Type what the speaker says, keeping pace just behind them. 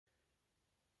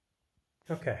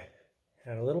Okay,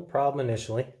 had a little problem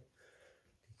initially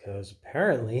because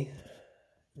apparently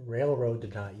Railroad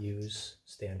did not use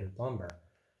standard lumber,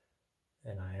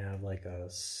 and I have like a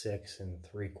 6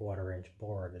 3/4 inch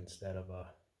board instead of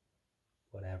a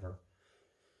whatever,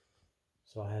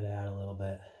 so I had to add a little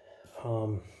bit.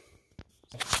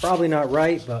 Probably not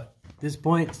right, but at this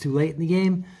point it's too late in the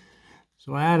game,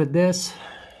 so I added this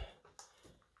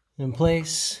in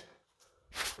place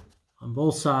on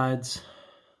both sides,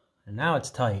 and now it's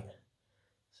tight.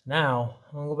 So now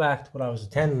I'm gonna go back to what I was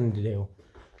intending to do,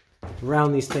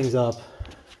 round these things up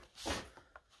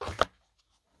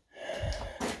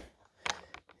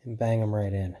and bang them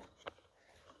right in.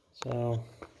 So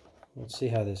let's see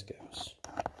how this goes.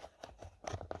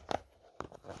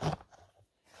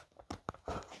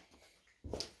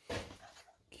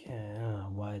 Okay,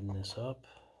 I'll widen this up.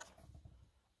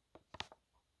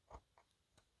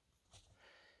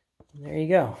 And there you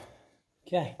go.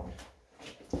 Okay.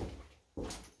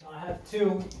 Now I have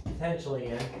two potentially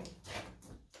in.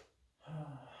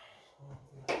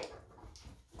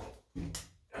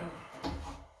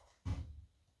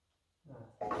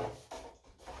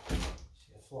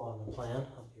 See a flaw in the plan.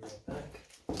 I'll be right back.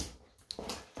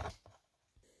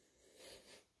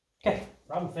 Okay,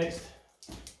 problem fixed.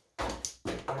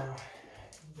 Now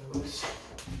goes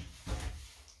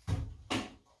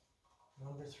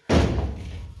number 3.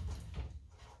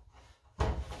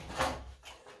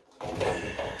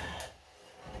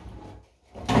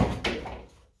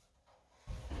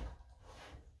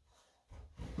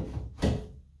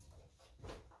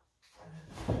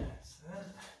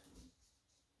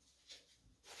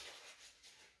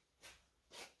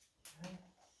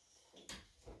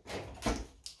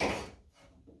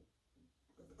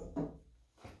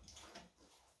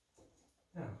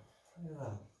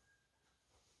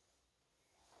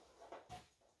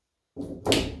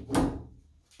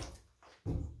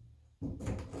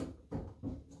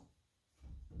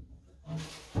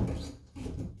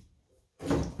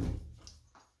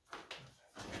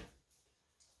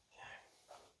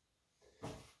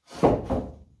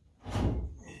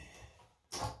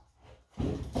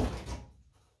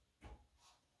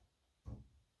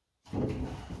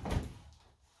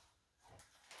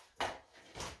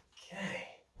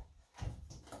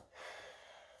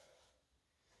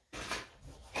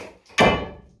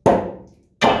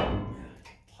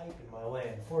 In my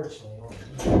way, unfortunately.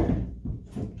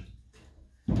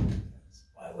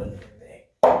 Why wouldn't it be?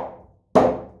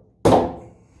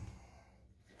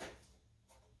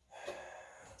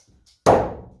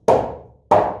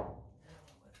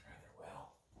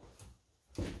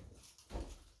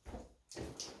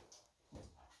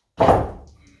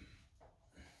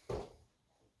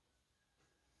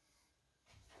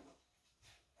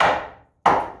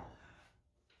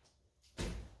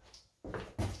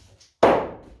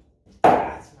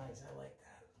 I like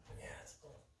that. Yeah, it's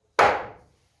cool.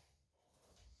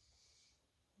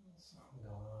 Something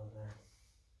going on there.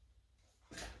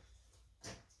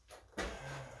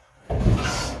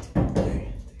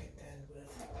 Okay, to contend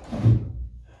with.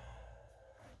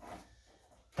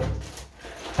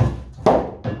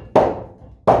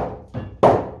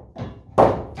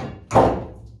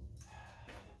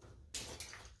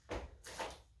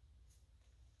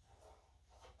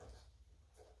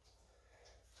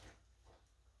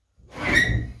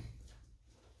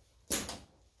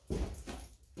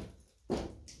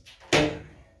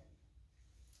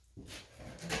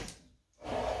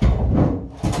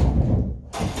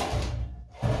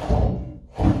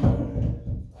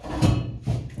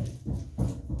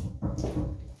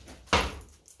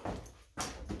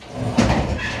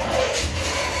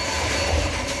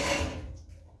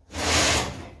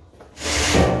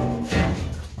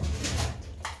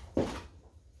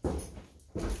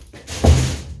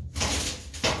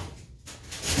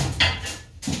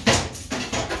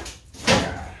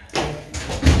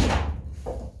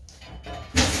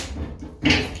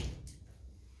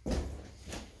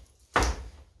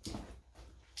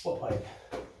 What pipe?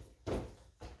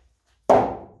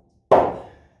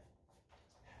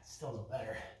 Still no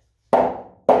better.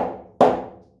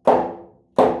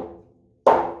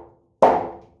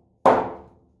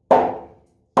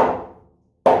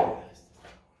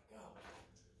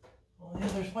 All the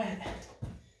others went.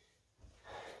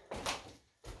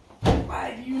 Why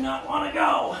do you not want to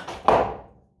go?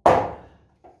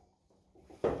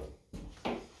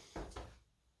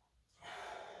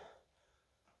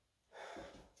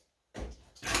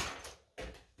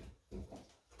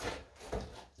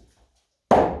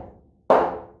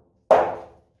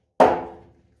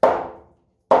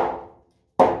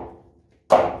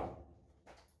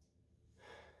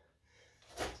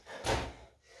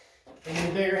 I need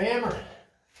a bigger hammer.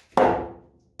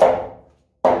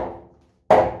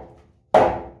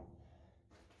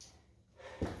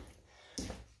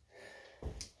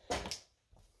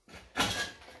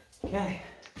 Okay,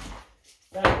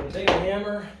 back with a bigger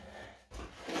hammer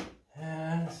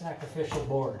and a sacrificial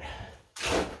board.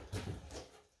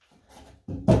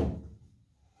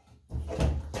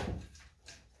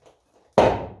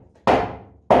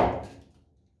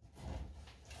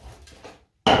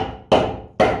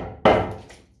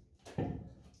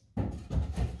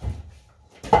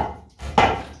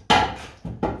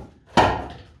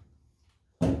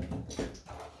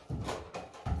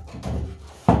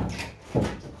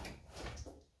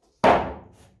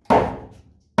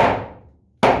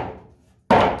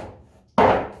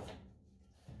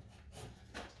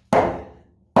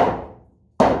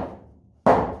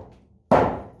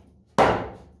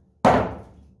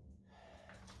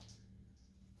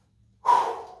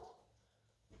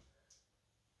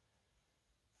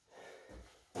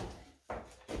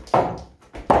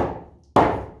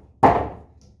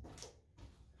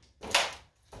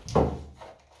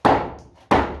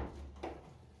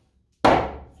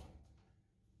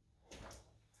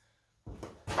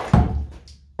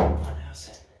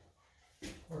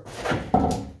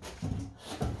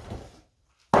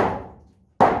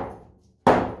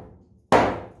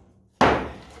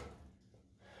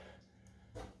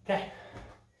 Okay.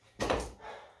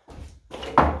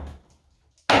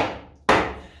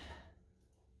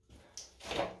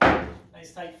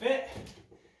 Nice tight fit.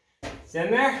 It's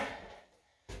in there.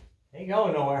 Ain't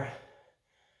going nowhere.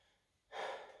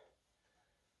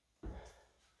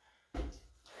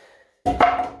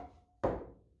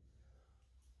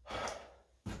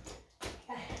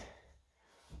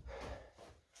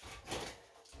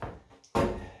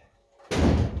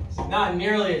 It's not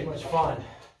nearly as much fun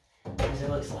as it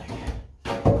looks like.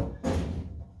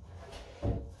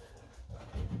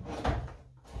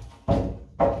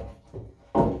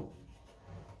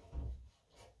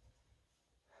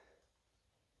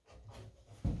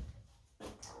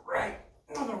 Right,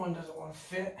 another one doesn't want to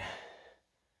fit.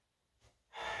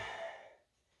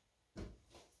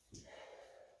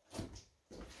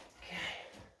 Okay,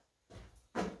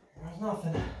 there's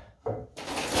nothing.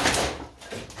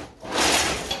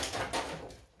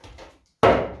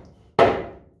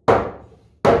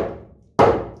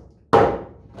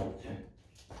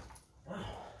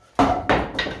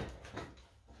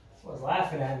 Someone's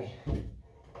laughing at me.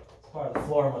 This part of the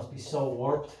floor must be so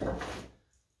warped.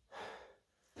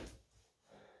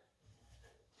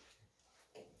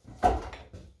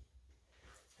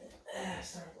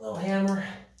 Start a little hammer.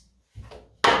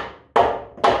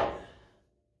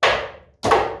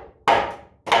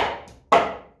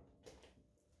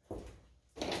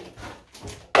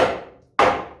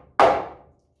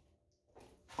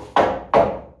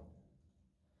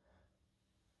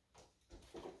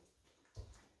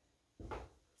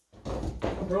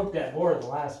 I broke that board in the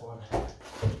last one.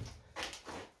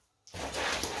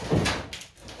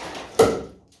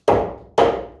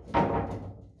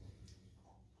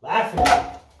 Laughing.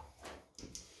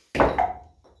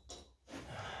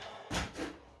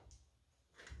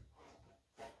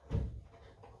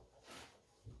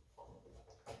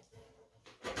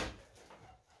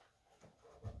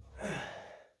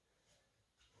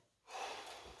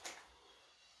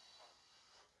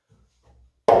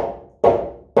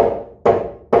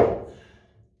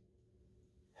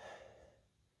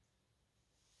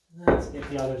 Let's get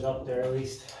the others up there at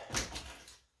least.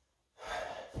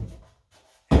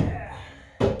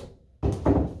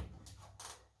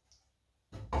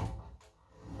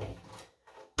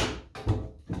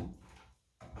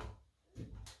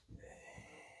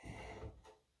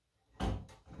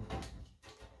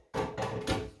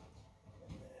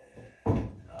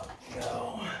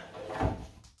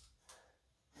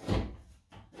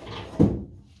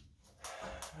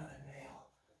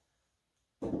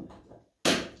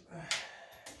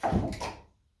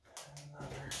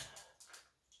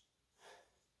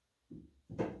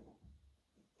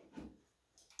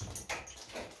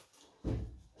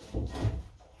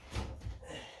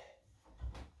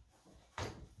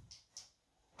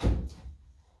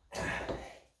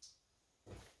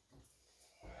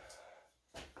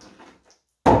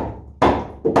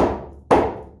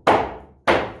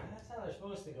 They're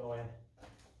supposed to go in.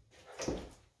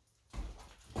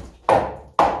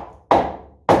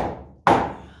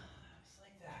 Just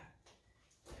like that.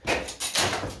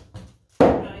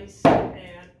 Nice and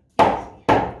easy.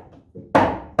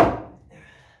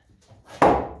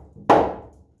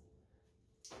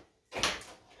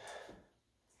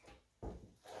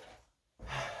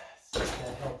 See if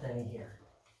that helped any here.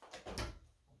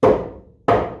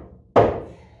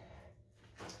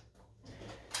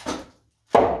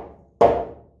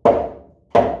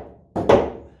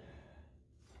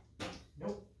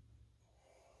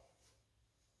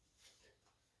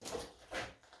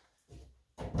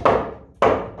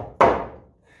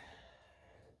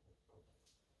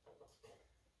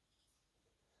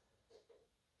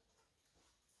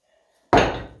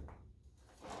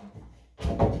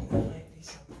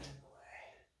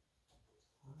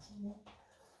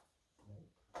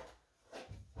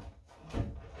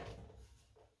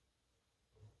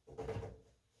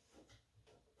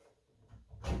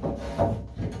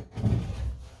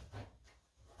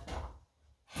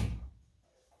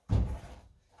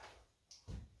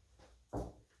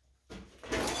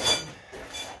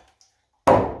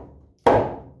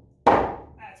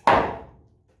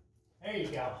 There you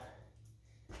go.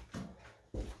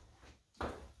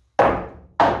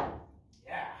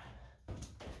 Yeah.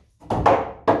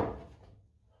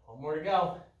 One more to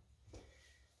go.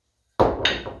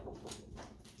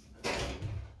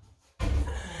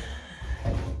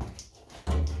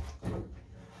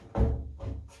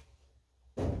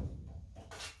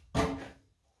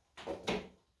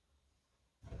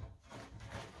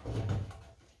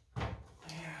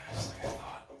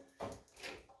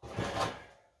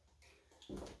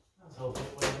 Hoping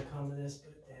it wouldn't come to this, but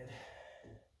it did.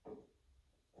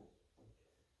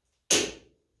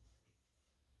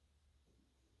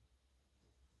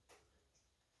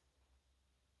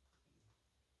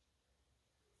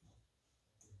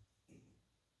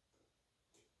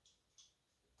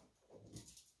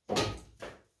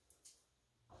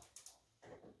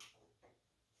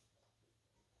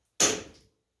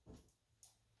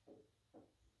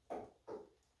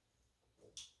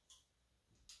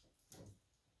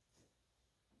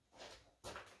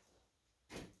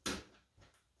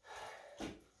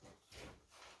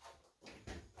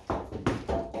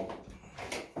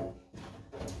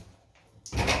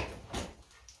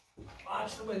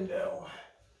 Watch the window.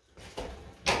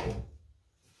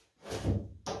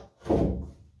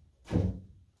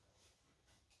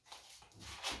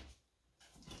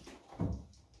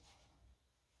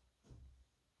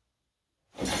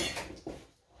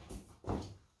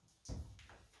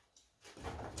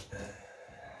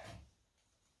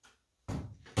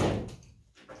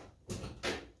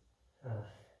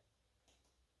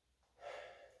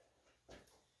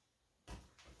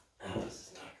 This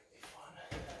is not going to be fun.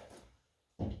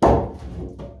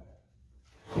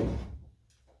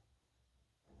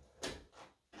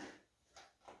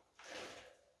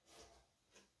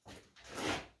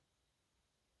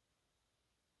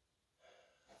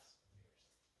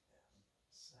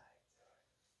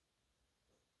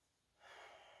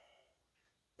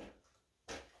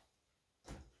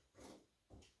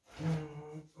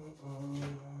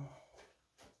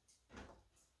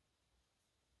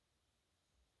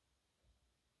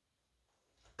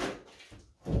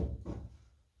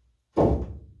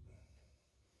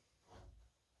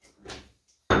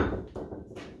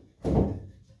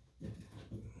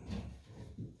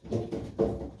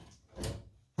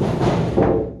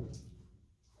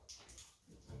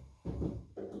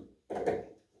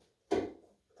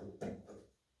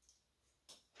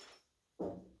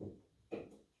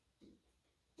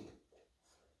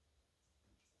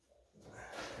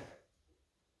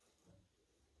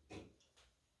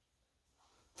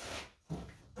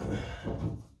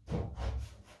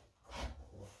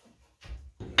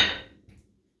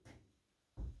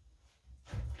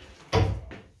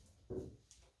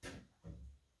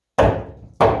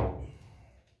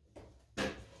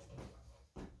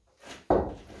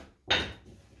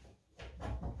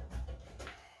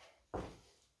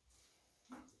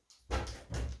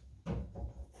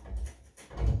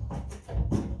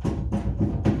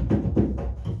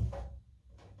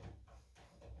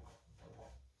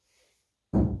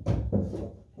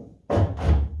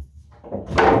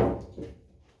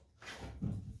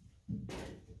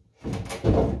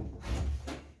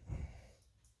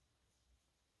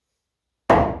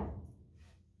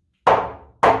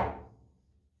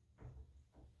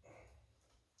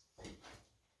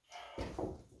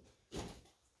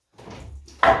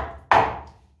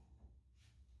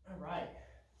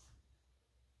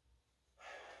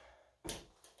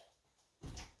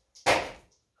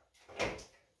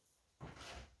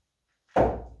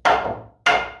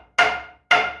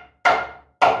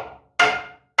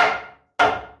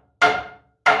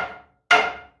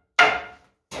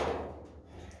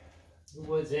 The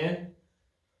wood's in,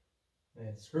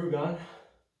 and screw gun,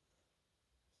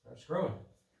 start screwing.